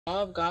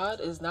law of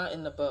God is not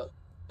in the book.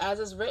 As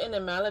is written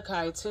in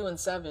Malachi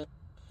 2:7,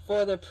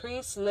 for the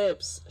priest's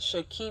lips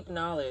should keep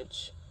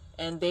knowledge,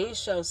 and they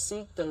shall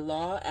seek the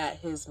law at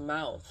his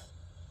mouth,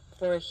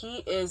 for he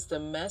is the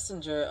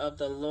messenger of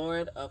the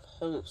Lord of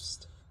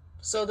hosts.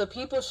 So the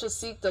people should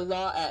seek the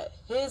law at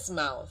his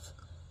mouth,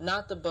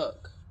 not the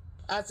book.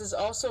 As is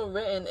also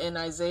written in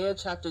Isaiah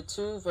chapter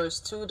 2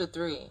 verse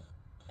 2-3.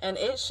 And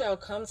it shall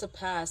come to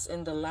pass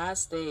in the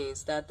last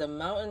days that the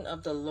mountain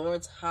of the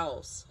Lord's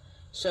house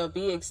shall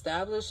be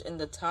established in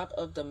the top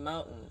of the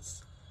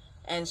mountains,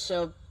 and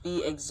shall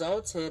be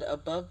exalted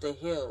above the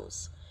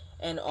hills,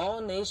 and all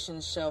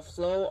nations shall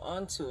flow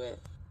unto it.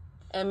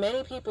 And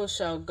many people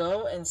shall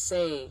go and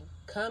say,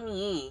 Come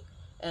ye,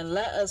 and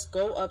let us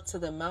go up to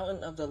the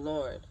mountain of the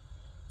Lord,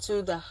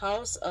 to the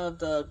house of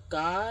the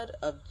God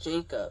of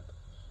Jacob,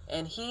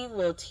 and he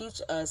will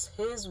teach us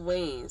his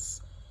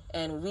ways,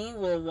 and we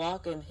will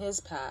walk in his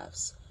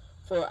paths.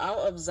 For out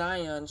of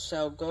Zion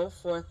shall go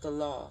forth the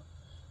law,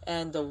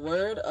 and the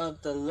word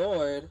of the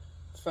Lord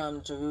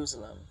from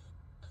Jerusalem.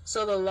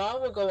 So the law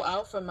will go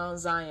out from Mount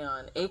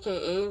Zion,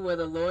 aka where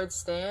the Lord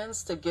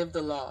stands, to give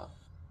the law.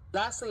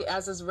 Lastly,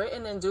 as is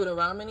written in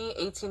Deuteronomy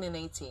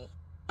 18:18,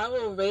 I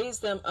will raise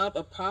them up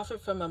a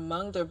prophet from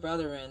among their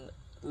brethren,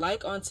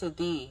 like unto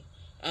thee,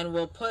 and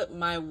will put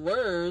my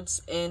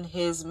words in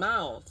his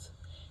mouth,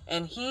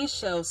 and he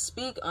shall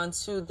speak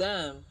unto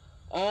them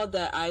all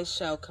that I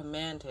shall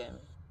command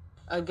him.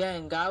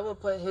 Again, God will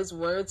put his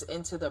words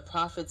into the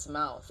prophet's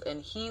mouth,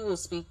 and he will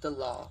speak the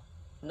law,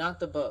 not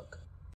the book.